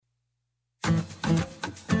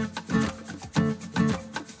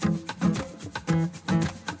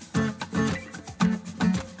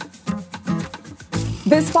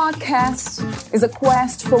This podcast is a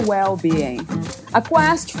quest for well-being, a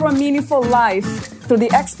quest for a meaningful life through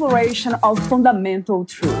the exploration of fundamental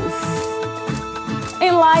truth.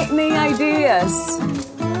 Enlightening ideas,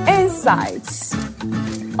 insights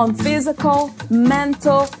on physical,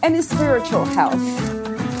 mental, and spiritual health.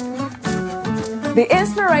 The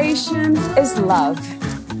inspiration is love.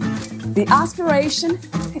 The aspiration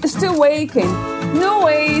is to awaken new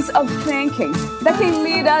ways of thinking that can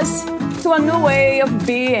lead us to a new way of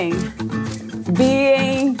being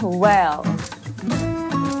well.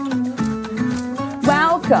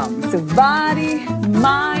 Welcome to Body,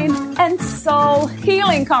 Mind, and Soul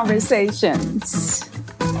Healing Conversations.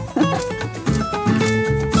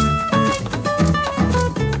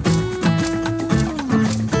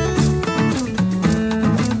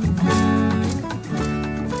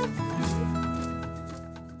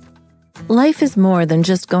 Life is more than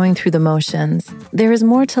just going through the motions. There is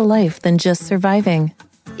more to life than just surviving.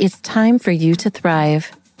 It's time for you to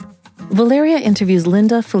thrive. Valeria interviews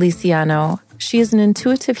Linda Feliciano. She is an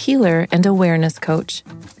intuitive healer and awareness coach.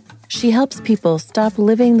 She helps people stop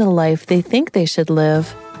living the life they think they should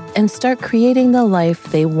live and start creating the life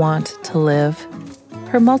they want to live.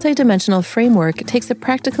 Her multidimensional framework takes a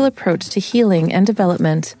practical approach to healing and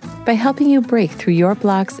development by helping you break through your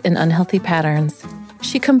blocks and unhealthy patterns.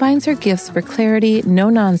 She combines her gifts for clarity,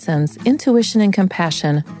 no-nonsense, intuition, and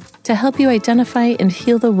compassion to help you identify and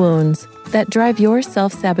heal the wounds that drive your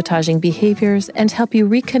self-sabotaging behaviors and help you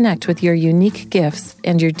reconnect with your unique gifts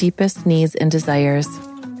and your deepest needs and desires.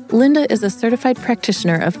 Linda is a certified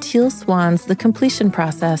practitioner of Teal Swan's The Completion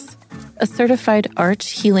Process, a certified Arch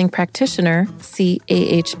Healing Practitioner,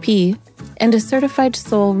 CAHP, and a certified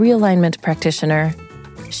Soul Realignment Practitioner.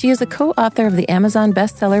 She is a co-author of the Amazon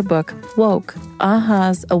bestseller book, Woke,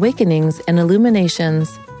 Ahas, Awakenings, and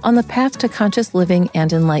Illuminations on the Path to Conscious Living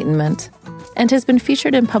and Enlightenment, and has been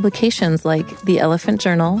featured in publications like The Elephant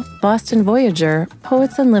Journal, Boston Voyager,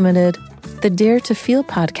 Poets Unlimited, the Dare to Feel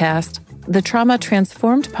podcast, the Trauma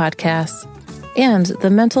Transformed podcast, and the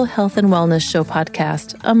Mental Health and Wellness Show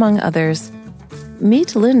podcast, among others.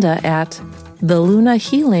 Meet Linda at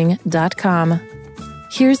thelunahealing.com.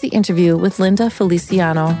 Here's the interview with Linda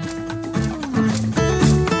Feliciano.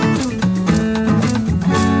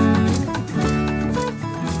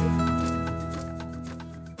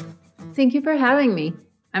 Thank you for having me.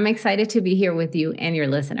 I'm excited to be here with you and your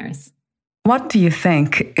listeners. What do you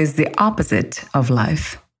think is the opposite of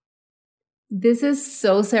life? This is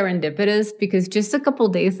so serendipitous because just a couple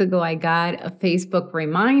days ago, I got a Facebook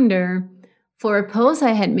reminder for a post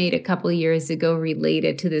I had made a couple years ago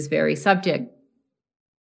related to this very subject.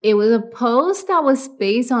 It was a post that was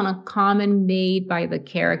based on a comment made by the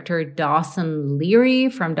character Dawson Leary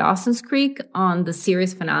from Dawson's Creek on the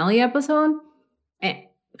series finale episode. And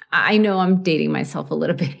I know I'm dating myself a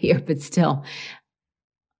little bit here, but still.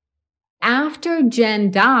 After Jen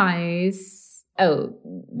dies, oh,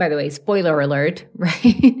 by the way, spoiler alert,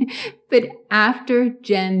 right? But after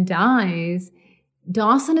Jen dies,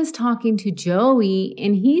 Dawson is talking to Joey,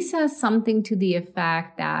 and he says something to the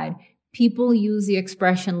effect that people use the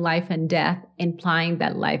expression life and death, implying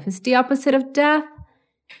that life is the opposite of death.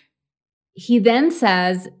 He then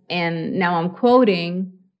says, and now I'm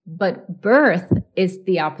quoting, but birth is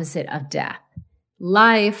the opposite of death.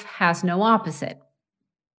 Life has no opposite.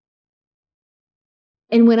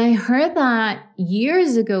 And when I heard that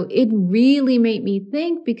years ago, it really made me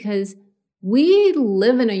think because we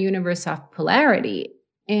live in a universe of polarity,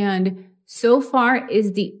 and so far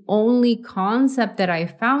is the only concept that I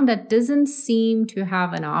found that doesn't seem to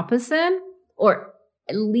have an opposite, or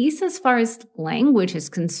at least as far as language is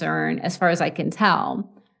concerned, as far as I can tell.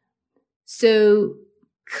 So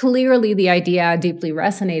clearly the idea deeply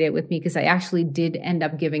resonated with me because I actually did end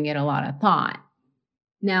up giving it a lot of thought.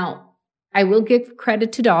 Now, I will give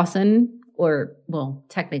credit to Dawson, or, well,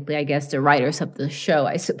 technically, I guess the writers of the show,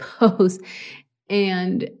 I suppose,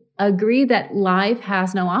 and agree that life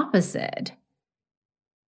has no opposite.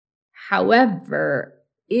 However,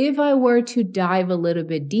 if I were to dive a little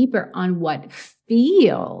bit deeper on what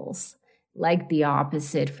feels like the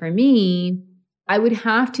opposite for me, I would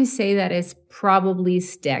have to say that it's probably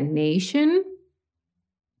stagnation,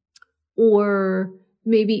 or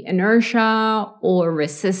maybe inertia or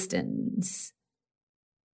resistance.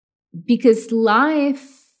 Because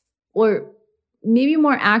life, or maybe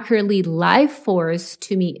more accurately, life force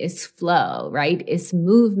to me is flow, right? It's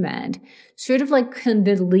movement, sort of like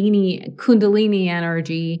Kundalini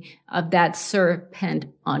energy of that serpent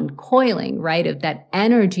uncoiling, right? Of that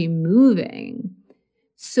energy moving.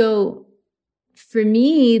 So for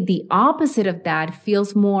me, the opposite of that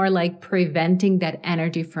feels more like preventing that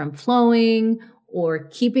energy from flowing or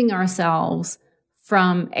keeping ourselves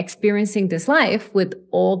from experiencing this life with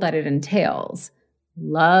all that it entails.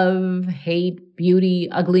 Love, hate, beauty,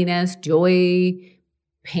 ugliness, joy,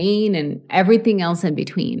 pain, and everything else in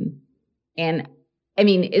between. And I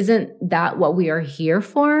mean, isn't that what we are here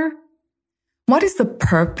for? What is the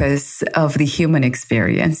purpose of the human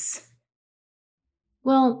experience?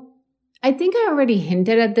 Well, I think I already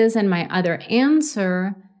hinted at this in my other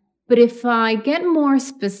answer, but if I get more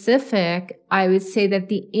specific, I would say that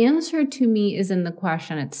the answer to me is in the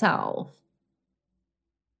question itself.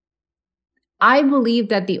 I believe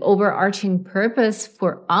that the overarching purpose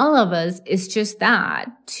for all of us is just that,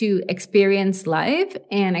 to experience life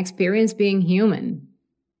and experience being human.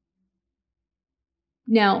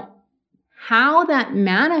 Now, how that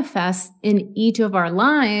manifests in each of our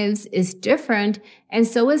lives is different, and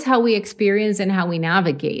so is how we experience and how we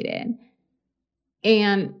navigate it.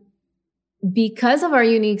 And because of our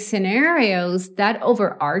unique scenarios, that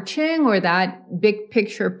overarching or that big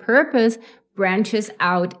picture purpose branches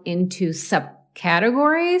out into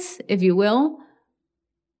subcategories, if you will.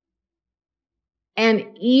 And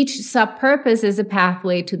each sub-purpose is a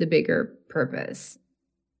pathway to the bigger purpose.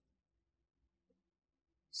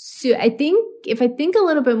 So I think if I think a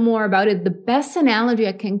little bit more about it, the best analogy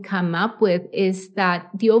I can come up with is that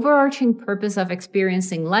the overarching purpose of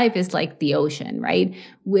experiencing life is like the ocean, right?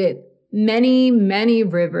 With many, many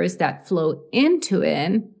rivers that flow into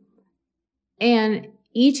it. And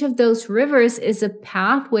each of those rivers is a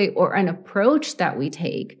pathway or an approach that we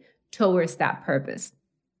take towards that purpose.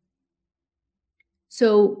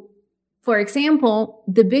 So, for example,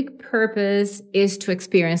 the big purpose is to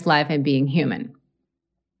experience life and being human.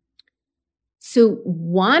 So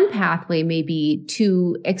one pathway may be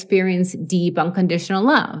to experience deep unconditional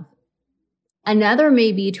love. Another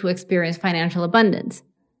may be to experience financial abundance.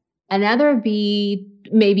 Another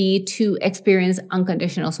may be to experience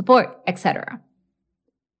unconditional support, etc.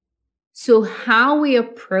 So how we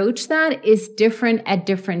approach that is different at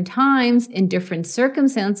different times in different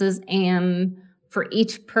circumstances and for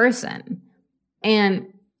each person. And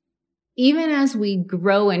even as we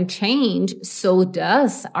grow and change, so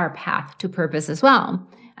does our path to purpose as well.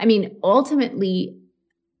 I mean, ultimately,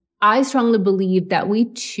 I strongly believe that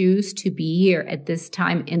we choose to be here at this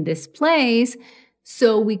time in this place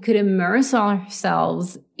so we could immerse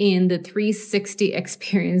ourselves in the 360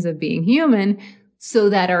 experience of being human so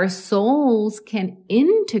that our souls can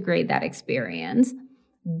integrate that experience,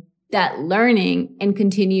 that learning, and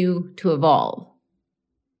continue to evolve.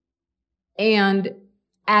 And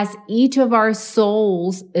as each of our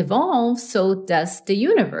souls evolves, so does the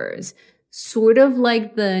universe. Sort of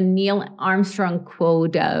like the Neil Armstrong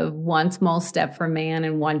quote of one small step for man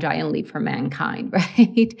and one giant leap for mankind,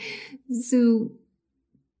 right? So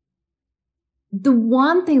the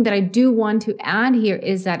one thing that I do want to add here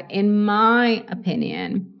is that in my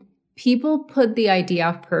opinion, people put the idea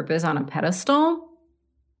of purpose on a pedestal.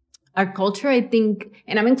 Our culture, I think,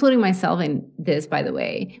 and I'm including myself in this, by the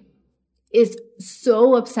way, is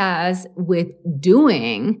so obsessed with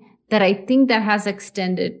doing that I think that has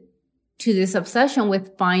extended to this obsession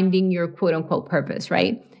with finding your quote unquote purpose,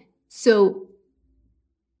 right? So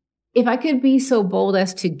if I could be so bold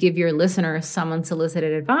as to give your listeners some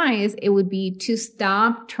unsolicited advice, it would be to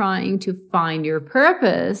stop trying to find your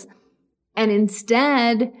purpose and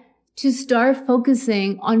instead to start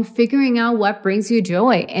focusing on figuring out what brings you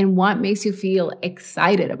joy and what makes you feel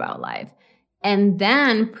excited about life. And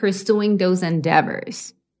then pursuing those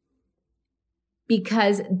endeavors.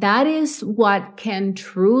 Because that is what can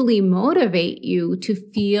truly motivate you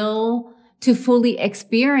to fully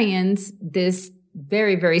experience this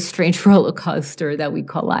very, very strange roller coaster that we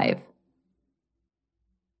call life.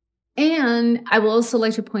 And I will also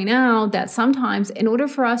like to point out that sometimes in order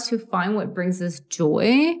for us to find what brings us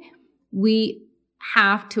joy, we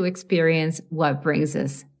have to experience what brings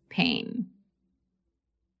us pain.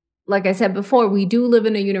 Like I said before, we do live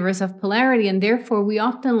in a universe of polarity, and therefore we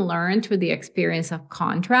often learn through the experience of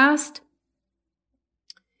contrast.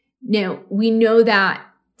 Now, we know that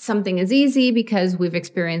something is easy because we've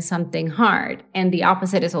experienced something hard, and the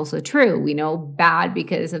opposite is also true. We know bad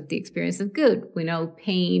because of the experience of good. We know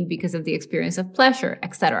pain because of the experience of pleasure,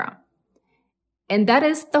 etc. And that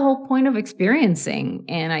is the whole point of experiencing,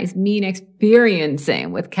 and I mean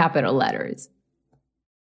experiencing with capital letters.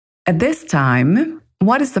 At this time,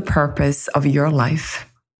 what is the purpose of your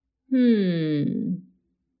life? I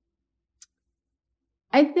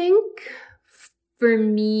think for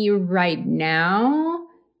me right now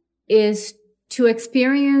is to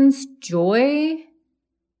experience joy,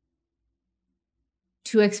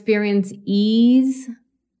 to experience ease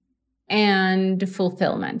and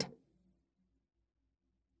fulfillment.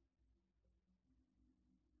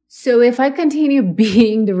 So if I continue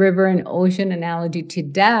beating the river and ocean analogy to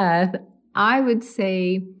death, I would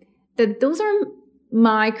say that those are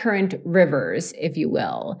my current rivers, if you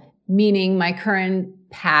will, meaning my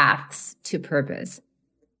current paths to purpose.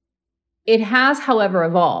 It has, however,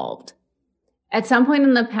 evolved. At some point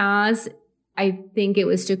in the past, I think it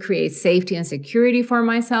was to create safety and security for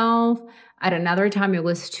myself. At another time, it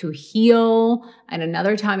was to heal. At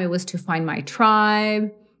another time, it was to find my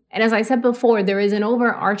tribe. And as I said before, there is an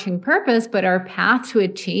overarching purpose, but our path to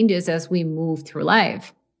it changes as we move through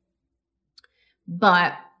life.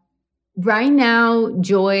 But right now,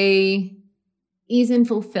 joy, ease, and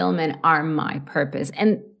fulfillment are my purpose.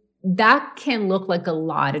 And that can look like a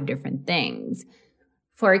lot of different things.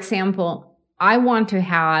 For example, I want to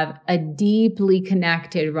have a deeply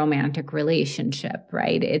connected romantic relationship,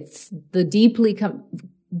 right? It's the deeply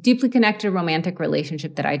connected romantic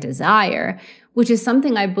relationship that I desire, which is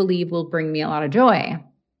something I believe will bring me a lot of joy.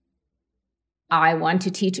 I want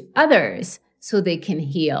to teach others so they can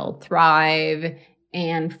heal, thrive,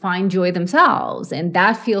 and find joy themselves. And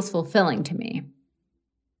that feels fulfilling to me.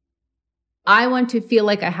 I want to feel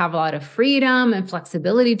like I have a lot of freedom and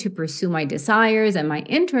flexibility to pursue my desires and my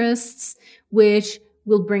interests, which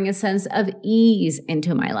will bring a sense of ease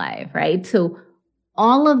into my life, right? So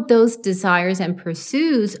all of those desires and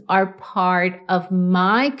pursuits are part of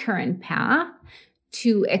my current path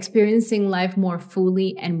to experiencing life more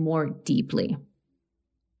fully and more deeply.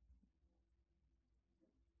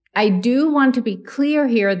 I do want to be clear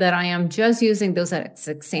here that I am just using those as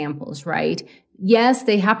examples, right? Yes,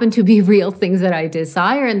 they happen to be real things that I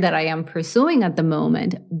desire and that I am pursuing at the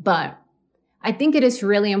moment, but I think it is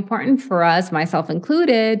really important for us, myself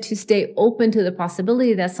included, to stay open to the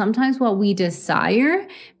possibility that sometimes what we desire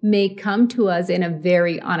may come to us in a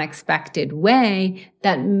very unexpected way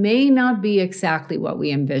that may not be exactly what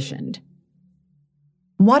we envisioned.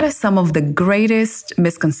 What are some of the greatest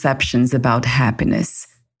misconceptions about happiness,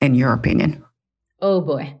 in your opinion? Oh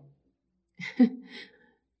boy.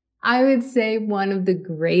 I would say one of the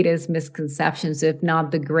greatest misconceptions, if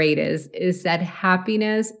not the greatest, is that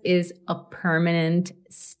happiness is a permanent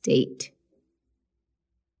state.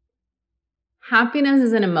 Happiness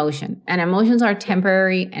is an emotion, and emotions are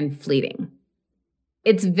temporary and fleeting.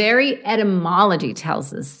 Its very etymology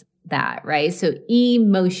tells us that, right? So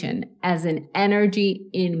emotion as an energy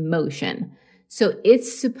in motion. So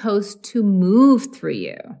it's supposed to move through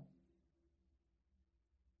you.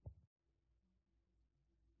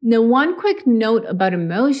 Now, one quick note about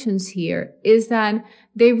emotions here is that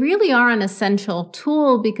they really are an essential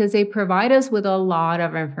tool because they provide us with a lot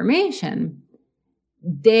of information.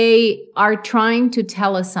 They are trying to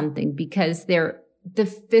tell us something because they're the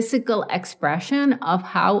physical expression of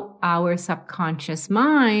how our subconscious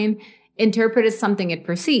mind interpreted something it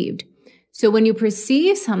perceived. So when you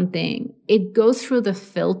perceive something, it goes through the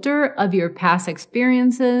filter of your past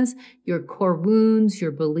experiences, your core wounds,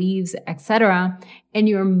 your beliefs, etc., and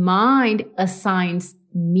your mind assigns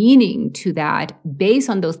meaning to that based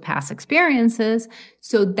on those past experiences.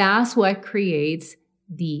 So that's what creates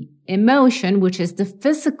the emotion, which is the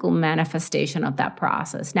physical manifestation of that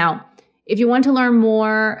process. Now, if you want to learn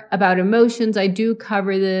more about emotions, I do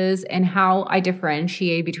cover this and how I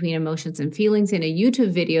differentiate between emotions and feelings in a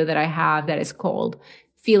YouTube video that I have that is called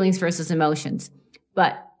Feelings versus Emotions.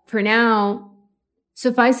 But for now,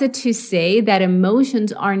 suffice it to say that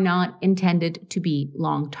emotions are not intended to be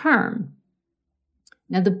long-term.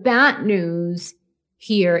 Now, the bad news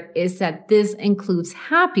here is that this includes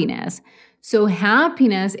happiness. So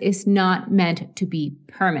happiness is not meant to be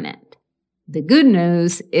permanent. The good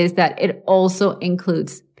news is that it also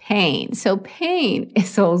includes pain. So pain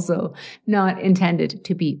is also not intended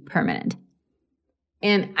to be permanent.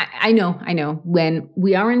 And I know, when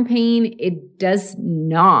we are in pain, it does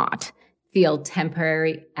not feel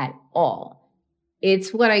temporary at all.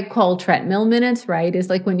 It's what I call treadmill minutes, right? It's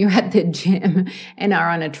like when you're at the gym and are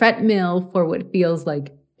on a treadmill for what feels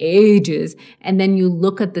like ages, and then you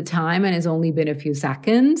look at the time and it's only been a few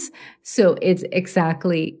seconds. So it's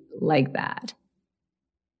exactly like that.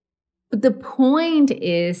 But the point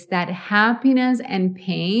is that happiness and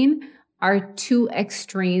pain are two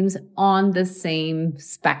extremes on the same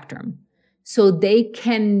spectrum. So they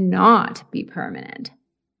cannot be permanent.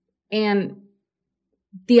 And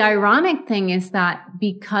the ironic thing is that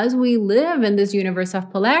because we live in this universe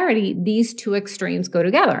of polarity, these two extremes go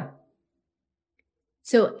together.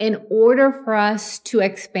 So in order for us to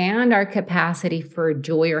expand our capacity for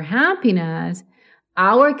joy or happiness,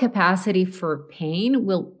 our capacity for pain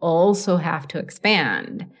will also have to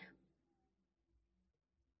expand.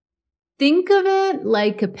 Think of it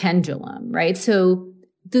like a pendulum, right? So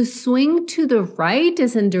the swing to the right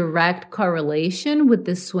is in direct correlation with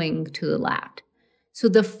the swing to the left. So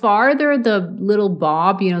the farther the little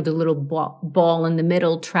bob, the little ball in the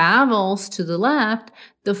middle travels to the left,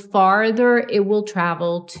 the farther it will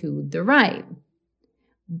travel to the right.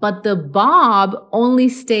 But the bob only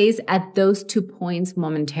stays at those 2 points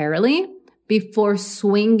momentarily before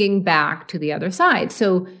swinging back to the other side.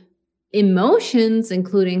 So emotions,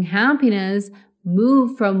 including happiness,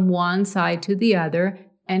 move from one side to the other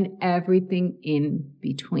and everything in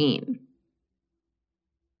between.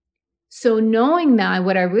 So knowing that,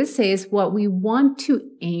 what I would say is what we want to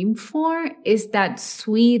aim for is that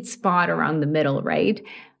sweet spot around the middle, right?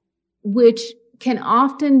 Which can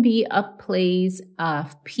often be a place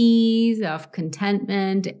of peace, of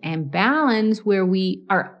contentment, and balance where we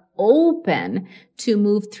are open to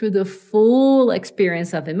move through the full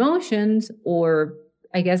experience of emotions, or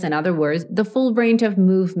I guess in other words, the full range of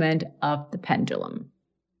movement of the pendulum.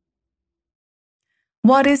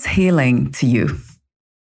 What is healing to you?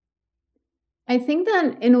 I think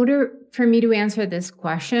that in order for me to answer this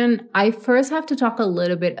question, I first have to talk a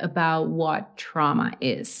little bit about what trauma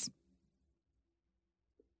is.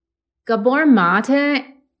 Gabor Mate,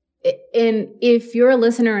 and if you're a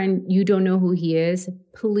listener and you don't know who he is,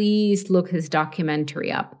 please look his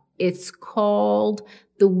documentary up. It's called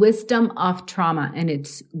The Wisdom of Trauma, and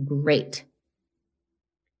it's great.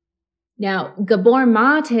 Now, Gabor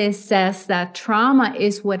Mate says that trauma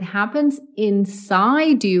is what happens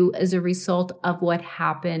inside you as a result of what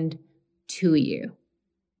happened to you.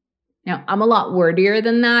 Now, I'm a lot wordier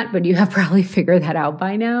than that, but you have probably figured that out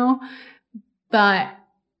by now. But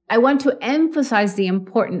I want to emphasize the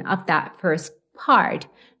importance of that first part.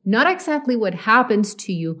 Not exactly what happens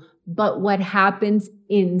to you, but what happens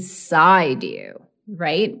inside you,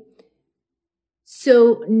 right?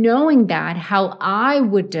 So knowing that, how I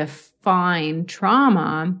would define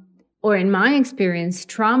trauma, or in my experience,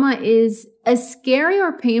 trauma is a scary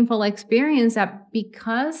or painful experience that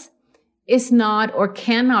because it's not or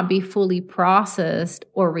cannot be fully processed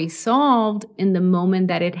or resolved in the moment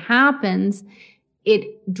that it happens,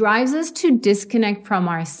 it drives us to disconnect from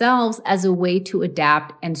ourselves as a way to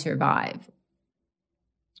adapt and survive.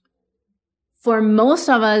 For most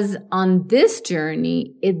of us on this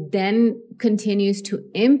journey, it then continues to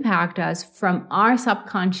impact us from our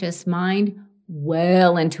subconscious mind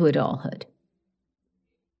well into adulthood.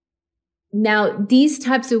 Now, these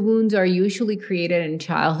types of wounds are usually created in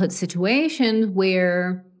childhood situations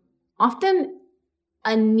where often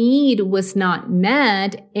a need was not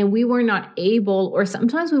met and we were not able, or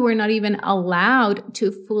sometimes we were not even allowed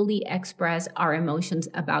to fully express our emotions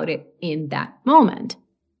about it in that moment.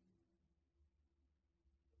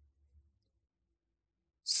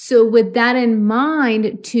 So with that in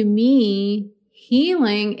mind, to me,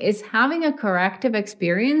 healing is having a corrective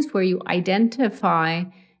experience where you identify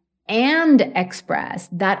and express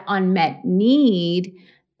that unmet need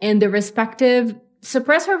and the respective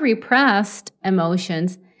suppress or repressed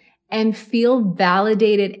emotions and feel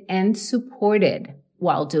validated and supported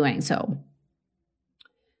while doing so.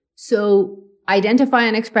 So identify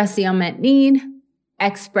and express the unmet need,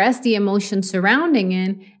 express the emotion surrounding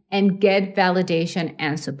it, and get validation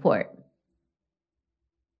and support.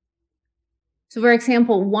 So for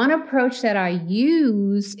example, one approach that I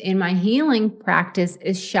use in my healing practice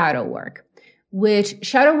is shadow work, which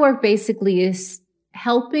shadow work basically is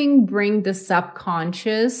helping bring the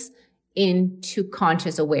subconscious into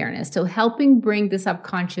conscious awareness. So helping bring the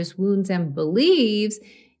subconscious wounds and beliefs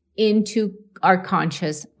into our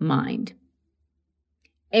conscious mind.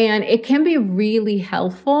 And it can be really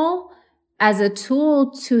helpful as a tool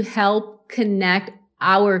to help connect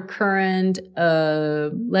our current,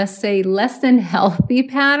 let's say, less than healthy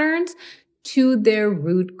patterns to their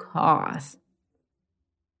root cause.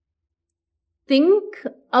 Think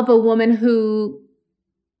of a woman who,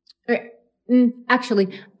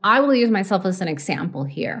 actually, I will use myself as an example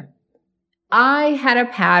here. I had a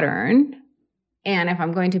pattern, and if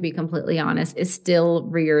I'm going to be completely honest, it still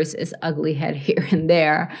rears its ugly head here and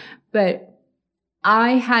there, but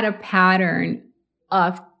I had a pattern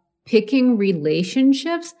of picking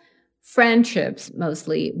relationships, friendships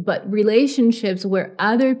mostly, but relationships where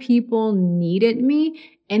other people needed me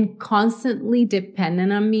and constantly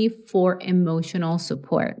depended on me for emotional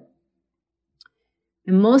support.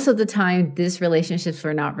 And most of the time, these relationships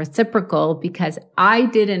were not reciprocal because I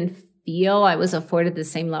didn't feel I was afforded the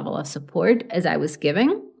same level of support as I was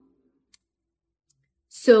giving.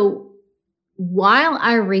 So while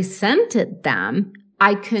I resented them,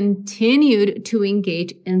 I continued to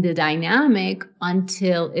engage in the dynamic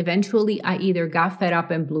until eventually I either got fed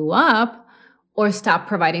up and blew up or stopped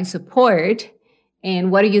providing support.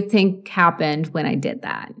 And what do you think happened when I did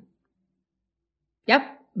that?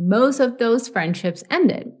 Yep, most of those friendships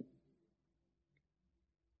ended.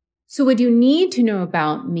 So what you need to know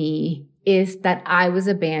about me is that I was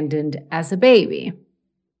abandoned as a baby.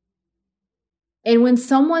 And when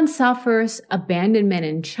someone suffers abandonment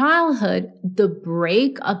in childhood, the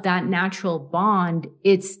break of that natural bond,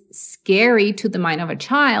 it's scary to the mind of a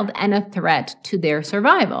child and a threat to their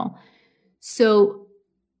survival. So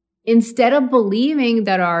instead of believing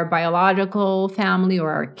that our biological family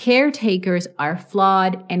or our caretakers are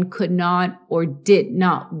flawed and could not or did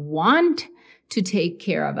not want to take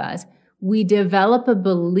care of us, we develop a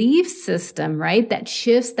belief system, right, that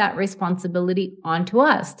shifts that responsibility onto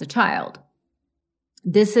us, the child.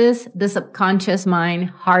 This is the subconscious mind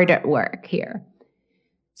hard at work here.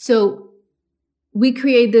 So we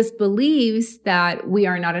create these beliefs that we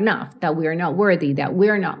are not enough, that we are not worthy, that we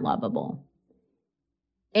are not lovable.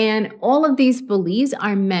 And all of these beliefs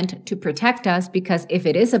are meant to protect us, because if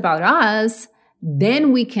it is about us,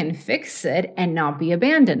 then we can fix it and not be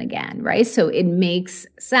abandoned again, right? So it makes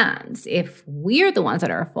sense. If we're the ones that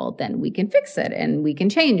are at fault, then we can fix it and we can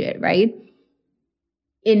change it, right?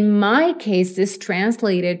 In my case, this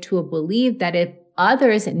translated to a belief that if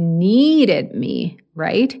others needed me,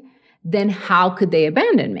 right, then how could they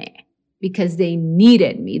abandon me? Because they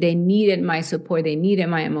needed me. They needed my support. They needed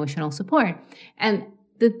my emotional support. And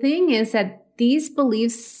the thing is that these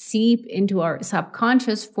beliefs seep into our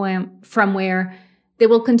subconscious from where they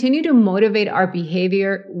will continue to motivate our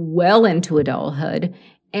behavior well into adulthood,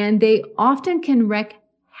 and they often can wreak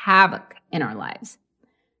havoc in our lives.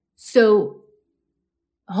 So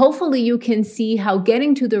hopefully you can see how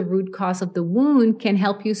getting to the root cause of the wound can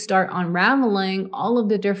help you start unraveling all of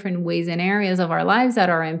the different ways and areas of our lives that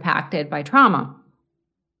are impacted by trauma.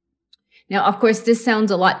 Now, of course, this sounds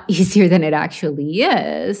a lot easier than it actually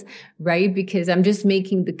is, right? Because I'm just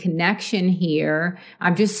making the connection here.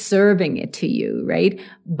 I'm just serving it to you, right?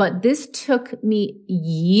 But this took me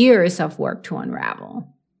years of work to unravel.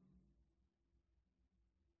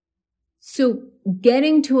 So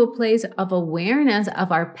getting to a place of awareness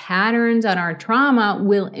of our patterns and our trauma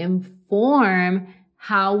will inform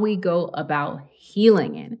how we go about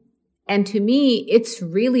healing it. And to me, it's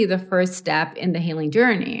really the first step in the healing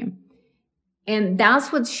journey. And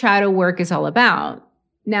that's what shadow work is all about.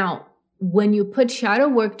 Now, when you put shadow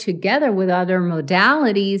work together with other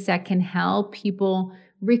modalities that can help people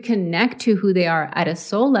reconnect to who they are at a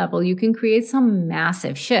soul level, you can create some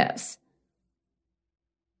massive shifts.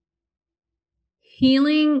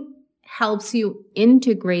 Healing helps you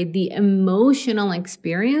integrate the emotional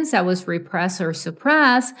experience that was repressed or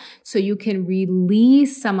suppressed so you can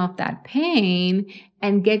release some of that pain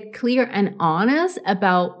and get clear and honest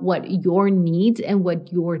about what your needs and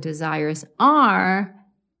what your desires are.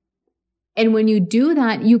 And when you do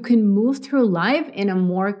that, you can move through life in a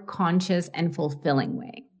more conscious and fulfilling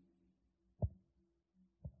way.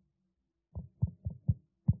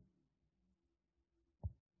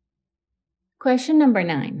 Question number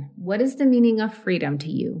 9. What is the meaning of freedom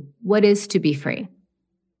to you? What is to be free?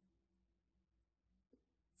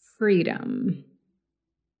 Freedom.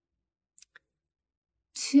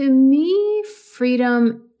 To me,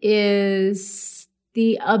 freedom is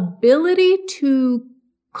the ability to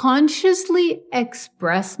consciously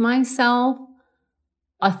express myself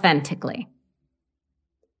authentically.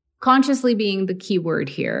 Consciously being the key word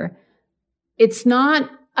here. It's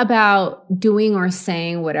not about doing or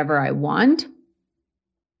saying whatever I want.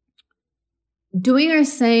 Doing or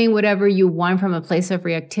saying whatever you want from a place of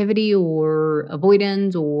reactivity or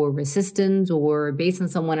avoidance or resistance or based on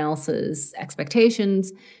someone else's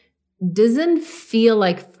expectations doesn't feel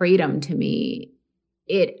like freedom to me.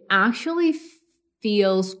 It actually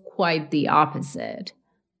feels quite the opposite.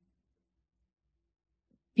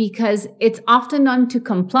 Because it's often done to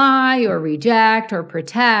comply or reject or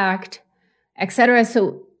protect, etc.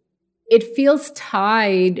 So it feels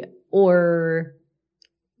tied or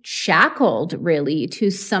shackled really to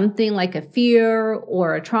something like a fear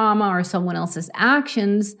or a trauma or someone else's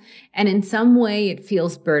actions. And in some way it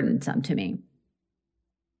feels burdensome to me.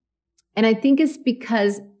 And I think it's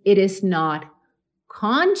because it is not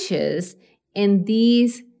conscious, and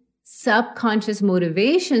these subconscious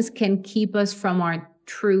motivations can keep us from our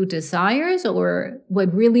true desires or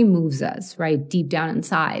what really moves us, right, deep down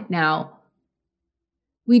inside. Now,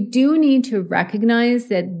 we do need to recognize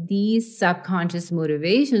that these subconscious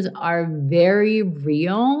motivations are very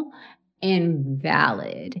real and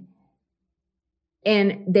valid.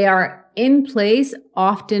 And they are in place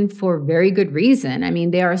often for very good reason. I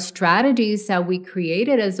mean, they are strategies that we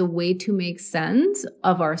created as a way to make sense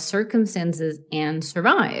of our circumstances and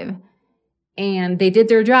survive. and they did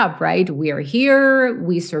their job, right? We are here.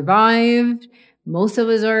 We survived. Most of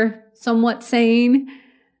us are somewhat sane.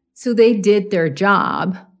 So they did their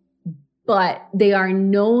job, but they are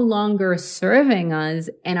no longer serving us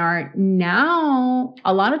and are now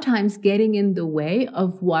a lot of times getting in the way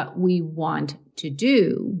of what we want to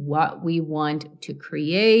do, what we want to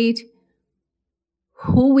create,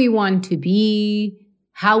 who we want to be,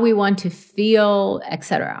 how we want to feel,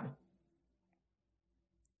 etc.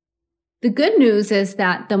 The good news is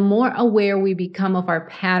that the more aware we become of our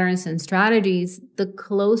patterns and strategies, the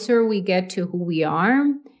closer we get to who we are,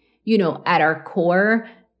 at our core,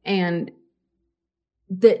 and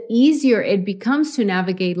the easier it becomes to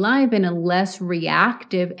navigate life in a less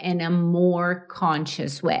reactive and a more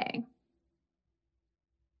conscious way.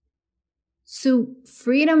 So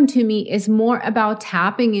freedom to me is more about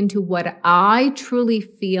tapping into what I truly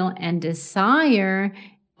feel and desire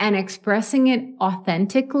and expressing it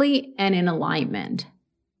authentically and in alignment.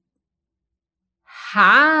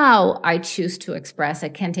 How I choose to express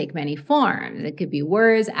it can take many forms. It could be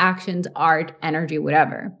words, actions, art, energy,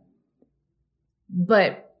 whatever.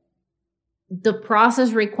 But the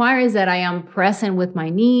process requires that I am present with my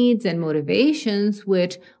needs and motivations,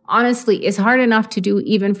 which honestly is hard enough to do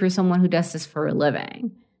even for someone who does this for a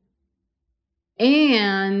living.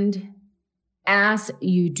 And as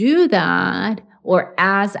you do that, or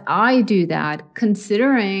as I do that,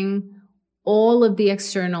 considering all of the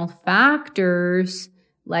external factors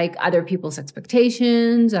like other people's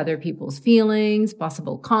expectations, other people's feelings,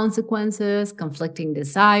 possible consequences, conflicting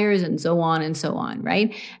desires, and so on,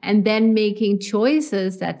 right? And then making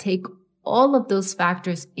choices that take all of those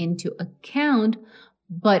factors into account,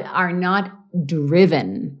 but are not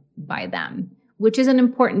driven by them, which is an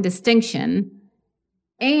important distinction.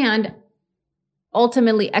 And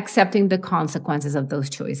ultimately accepting the consequences of those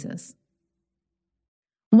choices.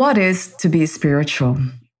 What is to be spiritual,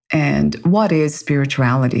 and what is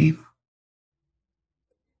spirituality?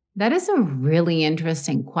 That is a really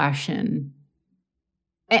interesting question.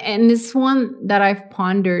 And it's one that I've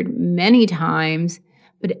pondered many times,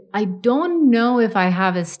 but I don't know if I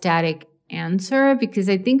have a static answer, because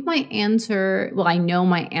I think I know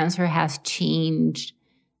my answer has changed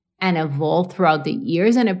and evolved throughout the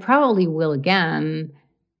years, and it probably will again.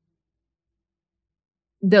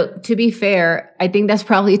 Though, to be fair, I think that's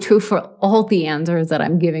probably true for all the answers that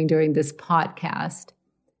I'm giving during this podcast.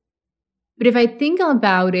 But if I think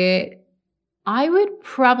about it, I would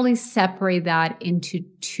probably separate that into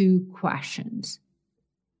two questions.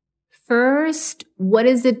 First, what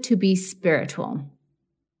is it to be spiritual?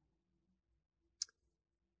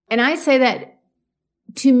 And I say that,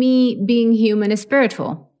 to me, being human is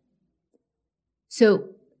spiritual. So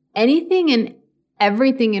anything and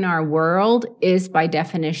everything in our world is by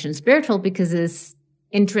definition spiritual because it's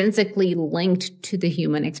intrinsically linked to the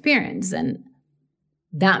human experience. And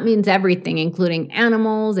that means everything, including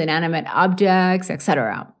animals, inanimate objects,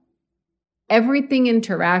 etc. Everything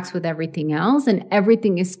interacts with everything else and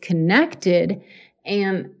everything is connected.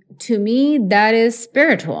 And to me, that is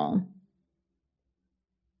spiritual.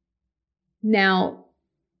 Now,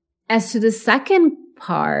 as to the second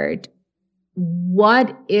part,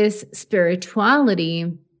 what is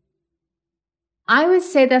spirituality? I would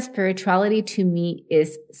say that spirituality to me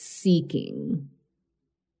is seeking.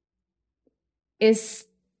 Is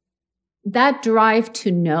that drive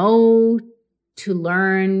to know, to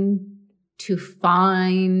learn, to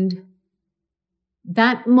find,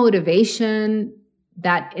 that motivation,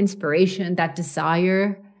 that inspiration, that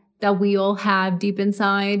desire that we all have deep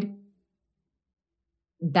inside,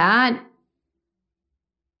 that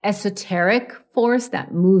esoteric force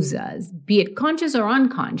that moves us, be it conscious or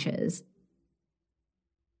unconscious.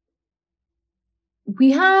 We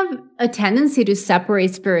have a tendency to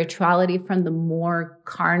separate spirituality from the more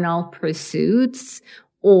carnal pursuits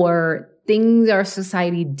or things our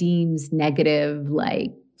society deems negative,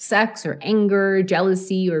 like sex or anger,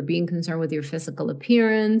 jealousy, or being concerned with your physical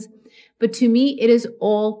appearance. But to me, it is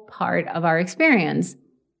all part of our experience.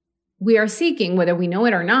 We are seeking, whether we know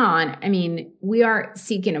it or not, we are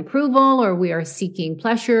seeking approval, or we are seeking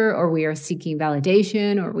pleasure, or we are seeking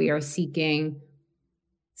validation, or we are seeking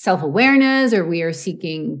self-awareness, or we are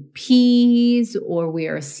seeking peace, or we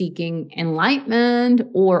are seeking enlightenment,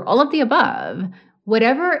 or all of the above.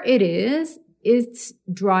 Whatever it is, it's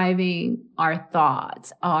driving our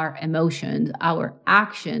thoughts, our emotions, our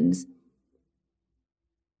actions.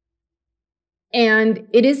 And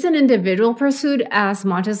it is an individual pursuit as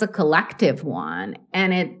much as a collective one.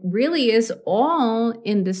 And it really is all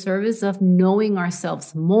in the service of knowing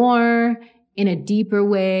ourselves more in a deeper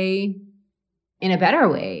way, in a better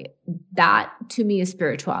way. That, to me, is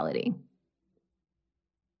spirituality.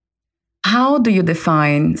 How do you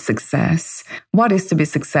define success? What is to be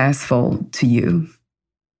successful to you?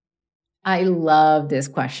 I love this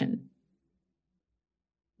question.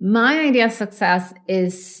 My idea of success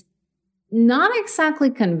is not exactly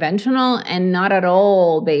conventional and not at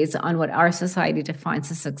all based on what our society defines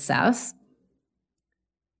as success.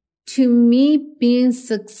 To me, being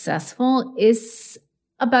successful is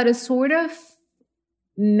about a sort of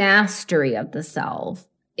mastery of the self,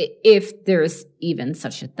 if there's even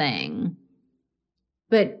such a thing.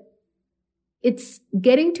 But it's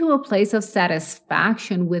getting to a place of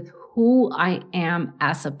satisfaction with who I am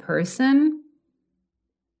as a person.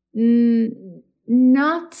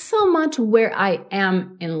 Not so much where I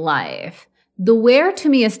am in life. The where to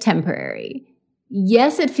me is temporary.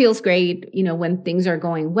 Yes, it feels great, when things are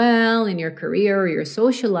going well in your career or your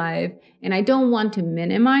social life. And I don't want to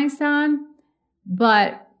minimize that.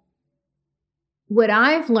 But what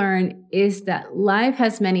I've learned is that life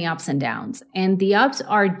has many ups and downs, and the ups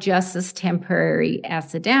are just as temporary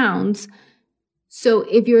as the downs. So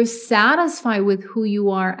if you're satisfied with who you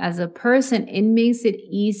are as a person, it makes it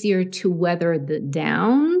easier to weather the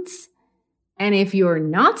downs. And if you're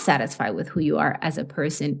not satisfied with who you are as a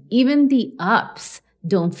person, even the ups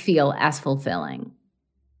don't feel as fulfilling.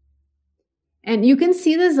 And you can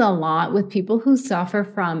see this a lot with people who suffer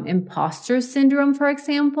from imposter syndrome, for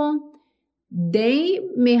example. They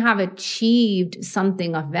may have achieved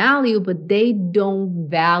something of value, but they don't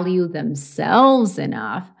value themselves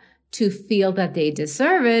enough to feel that they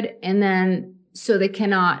deserve it, and then so they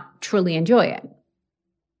cannot truly enjoy it.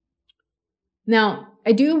 Now,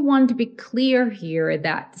 I do want to be clear here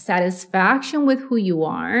that satisfaction with who you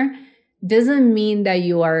are doesn't mean that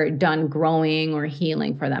you are done growing or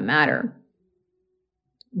healing, for that matter.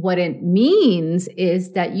 What it means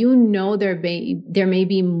is that there may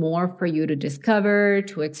be more for you to discover,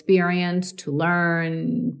 to experience, to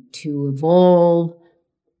learn, to evolve,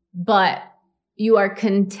 but you are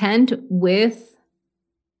content with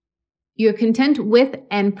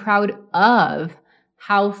and proud of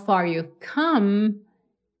how far you've come,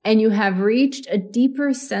 and you have reached a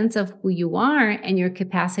deeper sense of who you are and your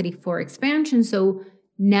capacity for expansion. So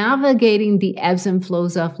navigating the ebbs and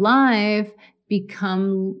flows of life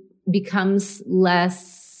becomes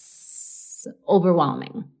less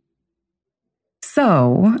overwhelming.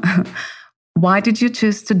 So, why did you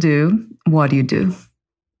choose to do what you do?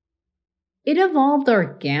 It evolved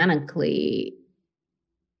organically.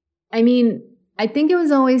 I mean, I think it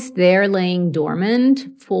was always there laying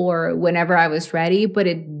dormant for whenever I was ready, but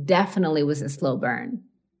it definitely was a slow burn.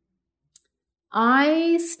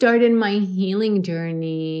 I started my healing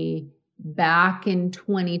journey back in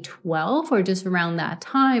 2012 or just around that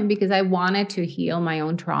time because I wanted to heal my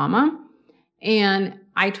own trauma. And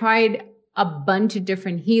I tried a bunch of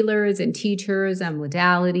different healers and teachers and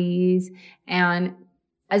modalities. And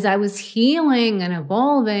as I was healing and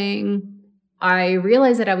evolving, I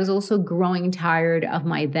realized that I was also growing tired of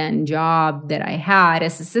my then job that I had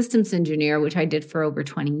as a systems engineer, which I did for over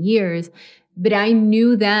 20 years. But I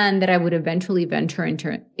knew then that I would eventually venture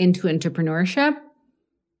into entrepreneurship.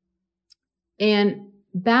 And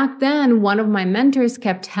back then, one of my mentors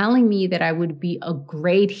kept telling me that I would be a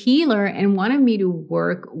great healer and wanted me to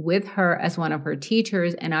work with her as one of her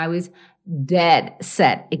teachers. And I was dead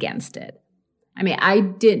set against it. I mean, I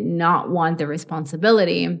did not want the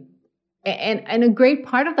responsibility. And a great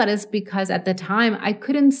part of that is because at the time, I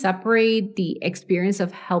couldn't separate the experience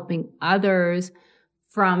of helping others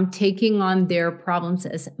from taking on their problems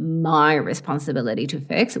as my responsibility to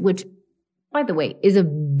fix, which, by the way, is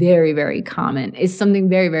something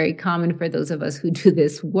very, very common for those of us who do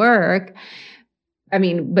this work. I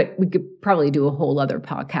mean, but we could probably do a whole other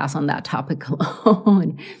podcast on that topic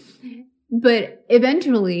alone. But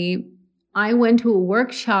eventually, I went to a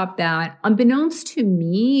workshop that, unbeknownst to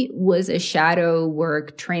me, was a shadow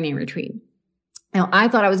work training retreat. Now, I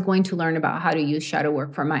thought I was going to learn about how to use shadow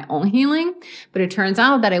work for my own healing, but it turns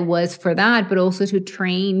out that it was for that, but also to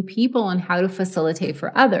train people on how to facilitate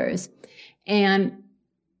for others. And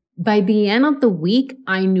by the end of the week,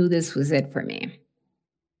 I knew this was it for me.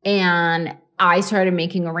 And I started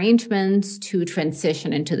making arrangements to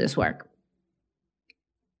transition into this work.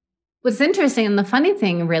 What's interesting and the funny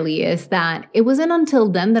thing really is that it wasn't until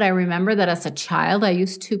then that I remember that as a child, I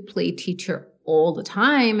used to play teacher all the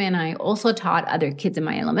time. And I also taught other kids in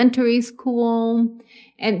my elementary school.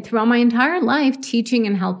 And throughout my entire life, teaching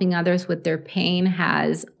and helping others with their pain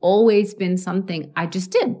has always been something I just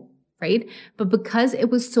did, right? But because it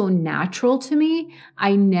was so natural to me,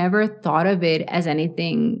 I never thought of it as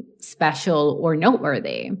anything special or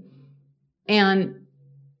noteworthy. And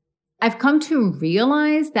I've come to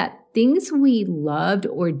realize that things we loved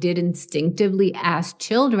or did instinctively as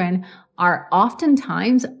children are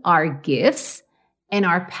oftentimes our gifts and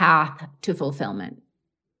our path to fulfillment.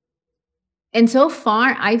 And so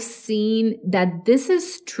far, I've seen that this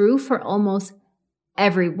is true for almost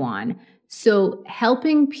everyone. So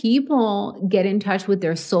helping people get in touch with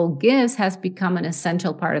their soul gifts has become an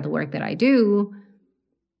essential part of the work that I do.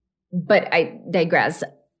 But I digress.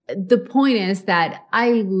 The point is that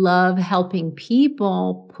I love helping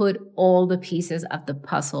people put all the pieces of the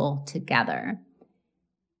puzzle together.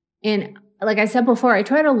 And like I said before, I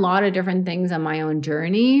tried a lot of different things on my own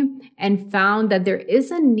journey and found that there is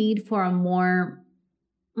a need for a more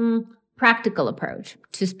practical approach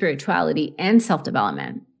to spirituality and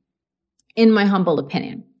self-development, in my humble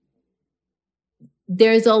opinion.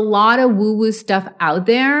 There's a lot of woo-woo stuff out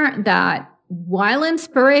there that, while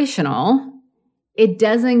inspirational, it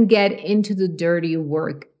doesn't get into the dirty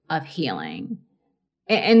work of healing.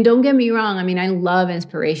 And don't get me wrong, I mean, I love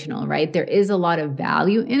inspirational, right? There is a lot of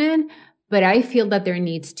value in it, but I feel that there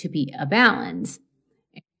needs to be a balance.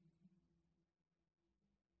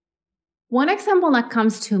 One example that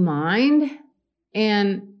comes to mind,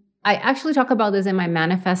 and I actually talk about this in my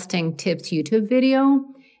Manifesting Tips YouTube video,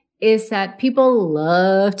 is that people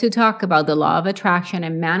love to talk about the law of attraction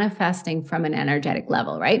and manifesting from an energetic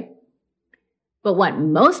level, right? But what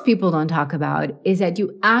most people don't talk about is that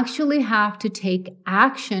you actually have to take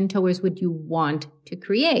action towards what you want to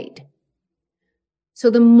create. So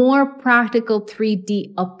the more practical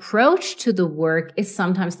 3D approach to the work is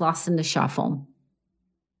sometimes lost in the shuffle.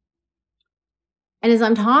 And as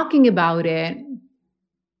I'm talking about it,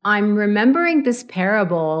 I'm remembering this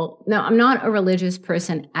parable. Now, I'm not a religious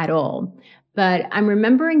person at all, but I'm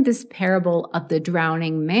remembering this parable of the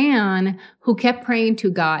drowning man who kept praying to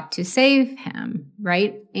God to save him,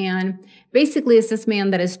 right? And basically, it's this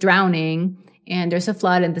man that is drowning, and there's a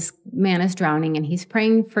flood, and this man is drowning, and he's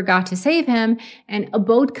praying for God to save him, and a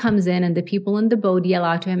boat comes in, and the people in the boat yell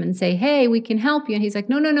out to him and say, hey, we can help you. And he's like,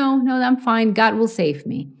 no, I'm fine. God will save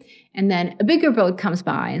me. And then a bigger boat comes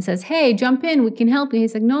by and says, hey, jump in, we can help you.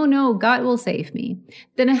 He's like, no, God will save me.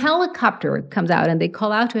 Then a helicopter comes out and they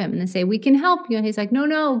call out to him and they say, we can help you. And he's like,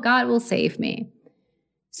 no, God will save me.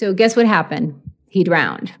 So guess what happened? He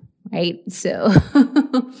drowned, right? So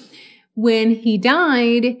when he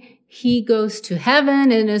died, he goes to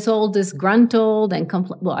heaven and is all disgruntled and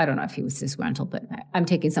well, I don't know if he was disgruntled, but I'm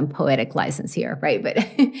taking some poetic license here, right? But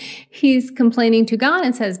he's complaining to God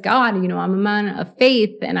and says, God, I'm a man of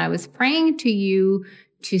faith and I was praying to you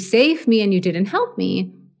to save me and you didn't help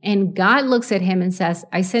me. And God looks at him and says,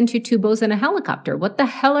 I sent you 2 boats and a helicopter. What the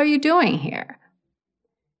hell are you doing here?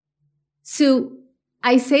 So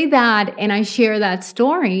I say that and I share that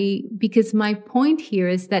story because my point here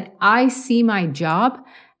is that I see my job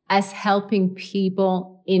as helping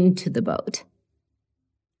people into the boat.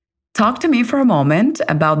 Talk to me for a moment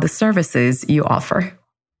about the services you offer.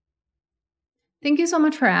 Thank you so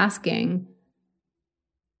much for asking.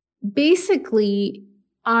 Basically,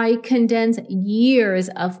 I condense years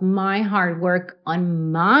of my hard work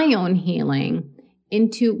on my own healing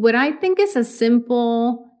into what I think is a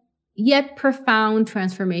simple yet profound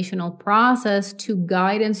transformational process to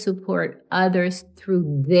guide and support others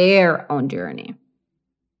through their own journey.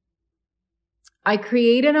 I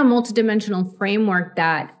created a multidimensional framework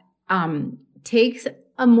that takes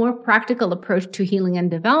a more practical approach to healing and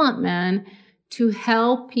development to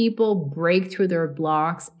help people break through their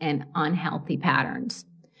blocks and unhealthy patterns.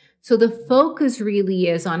 So the focus really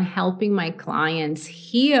is on helping my clients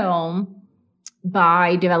heal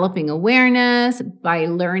by developing awareness, by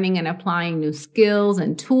learning and applying new skills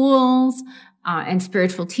and tools and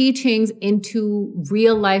spiritual teachings into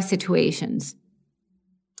real life situations.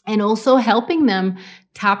 And also helping them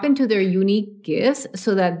tap into their unique gifts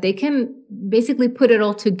so that they can basically put it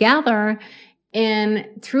all together and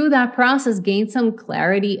through that process gain some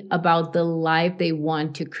clarity about the life they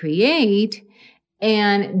want to create,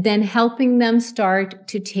 and then helping them start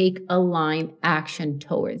to take aligned action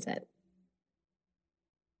towards it.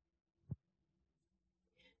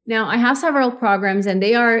 Now, I have several programs and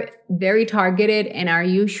they are very targeted and are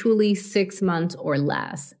usually 6 months or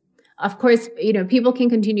less. Of course, people can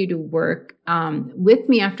continue to work with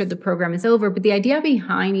me after the program is over, but the idea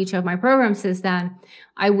behind each of my programs is that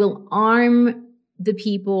I will arm the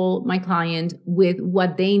people, my clients, with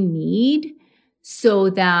what they need so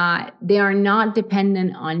that they are not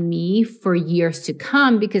dependent on me for years to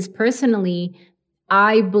come, because personally,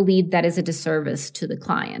 I believe that is a disservice to the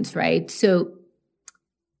clients, right? So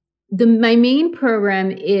my main program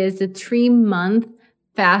is a 3-month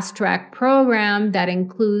fast track program that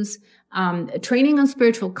includes training on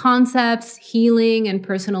spiritual concepts, healing and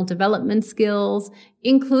personal development skills,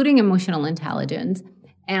 including emotional intelligence.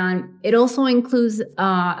 And it also includes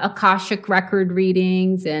Akashic record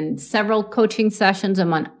readings and several coaching sessions,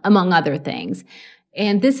 among other things.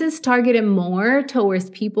 And this is targeted more towards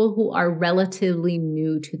people who are relatively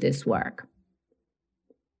new to this work.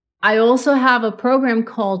 I also have a program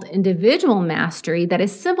called Individual Mastery that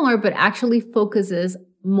is similar, but actually focuses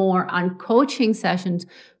more on coaching sessions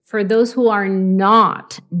for those who are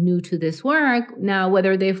not new to this work, now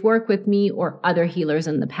whether they've worked with me or other healers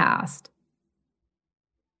in the past.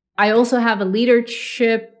 I also have a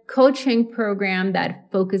leadership coaching program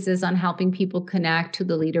that focuses on helping people connect to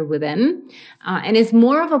the leader within. And it's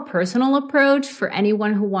more of a personal approach for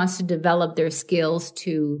anyone who wants to develop their skills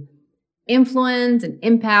to influence and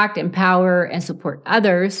impact, empower, and support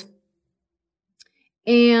others.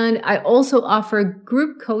 And I also offer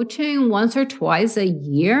group coaching once or twice a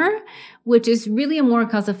year, which is really a more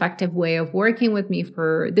cost-effective way of working with me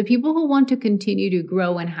for the people who want to continue to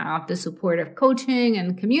grow and have the support of coaching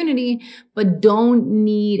and community, but don't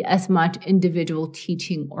need as much individual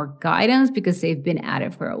teaching or guidance because they've been at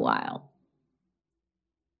it for a while.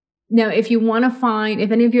 Now, if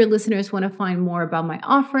any of your listeners want to find more about my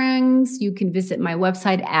offerings, you can visit my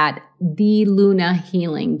website at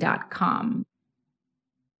thelunahealing.com.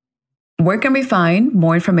 Where can we find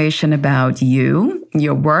more information about you,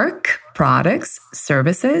 your work, products,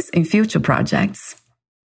 services, and future projects?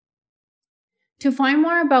 To find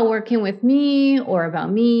more about working with me or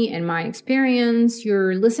about me and my experience,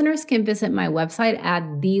 your listeners can visit my website at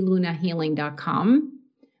thelunahealing.com.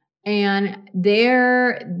 And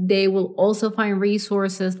there they will also find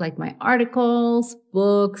resources like my articles,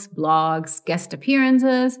 books, blogs, guest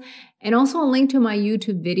appearances, and also a link to my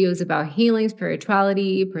YouTube videos about healing,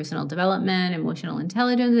 spirituality, personal development, emotional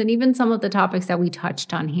intelligence, and even some of the topics that we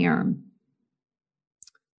touched on here.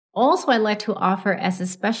 Also, I'd like to offer as a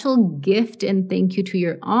special gift and thank you to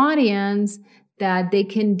your audience that they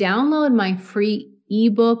can download my free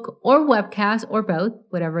ebook or webcast or both,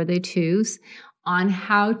 whatever they choose, on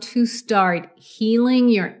how to start healing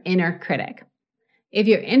your inner critic. If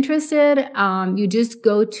you're interested, you just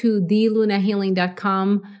go to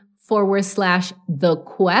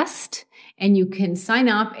thelunahealing.com/thequest, and you can sign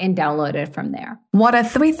up and download it from there. What are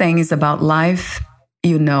 3 things about life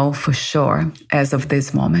you know for sure as of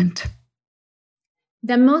this moment?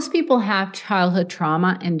 That most people have childhood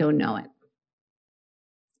trauma and don't know it.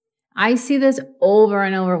 I see this over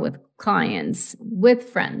and over with clients, with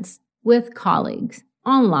friends, with colleagues,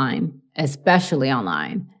 online, especially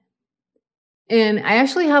online. And I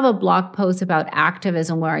actually have a blog post about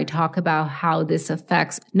activism where I talk about how this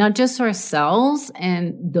affects not just ourselves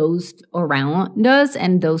and those around us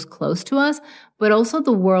and those close to us, but also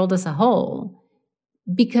the world as a whole.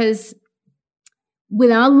 Because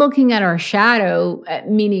without looking at our shadow,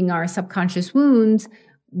 meaning our subconscious wounds,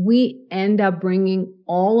 we end up bringing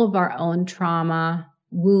all of our own trauma,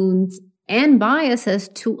 wounds, and biases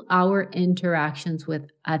to our interactions with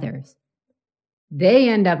others. They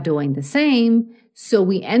end up doing the same, so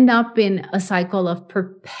we end up in a cycle of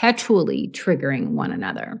perpetually triggering one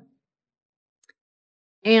another.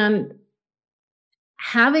 And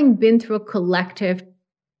having been through a collective,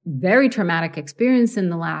 very traumatic experience in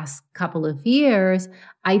the last couple of years,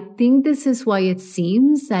 I think this is why it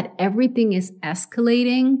seems that everything is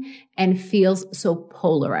escalating and feels so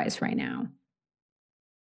polarized right now.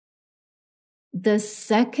 The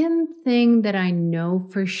second thing that I know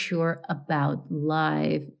for sure about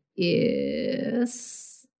life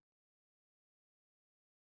is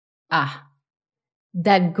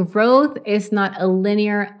that growth is not a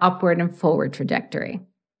linear upward and forward trajectory.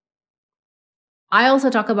 I also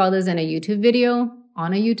talk about this in a YouTube video,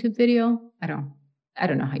 on a YouTube video. I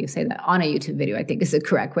don't know how you say that. On a YouTube video, I think is the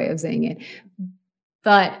correct way of saying it.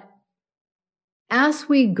 But as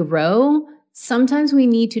we grow, sometimes we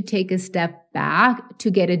need to take a step back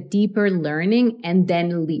to get a deeper learning and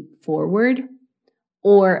then leap forward,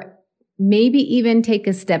 or maybe even take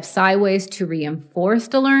a step sideways to reinforce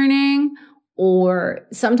the learning, or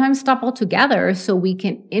sometimes stop altogether so we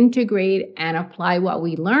can integrate and apply what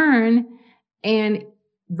we learn and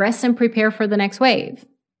rest and prepare for the next wave.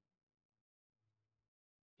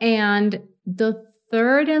 And the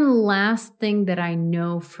third and last thing that I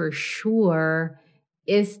know for sure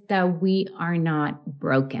is that we are not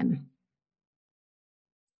broken.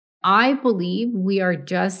 I believe we are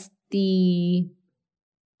just the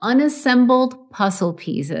unassembled puzzle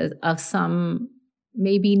pieces of some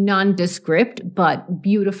maybe nondescript but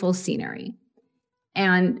beautiful scenery.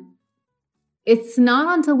 And it's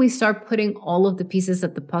not until we start putting all of the pieces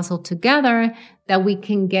of the puzzle together that we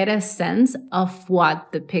can get a sense of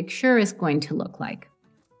what the picture is going to look like.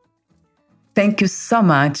 Thank you so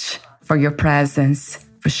much for your presence,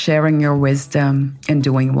 for sharing your wisdom and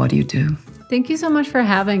doing what you do. Thank you so much for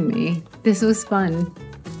having me. This was fun.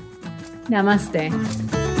 Namaste.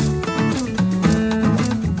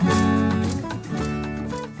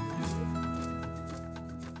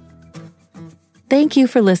 Thank you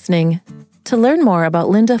for listening. To learn more about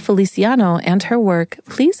Linda Feliciano and her work,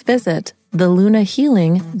 please visit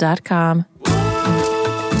thelunahealing.com.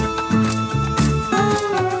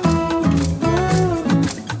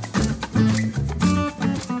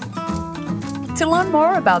 To learn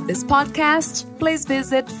more about this podcast, please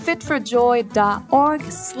visit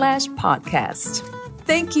fitforjoy.org/podcast.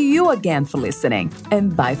 Thank you again for listening,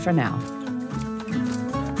 and bye for now.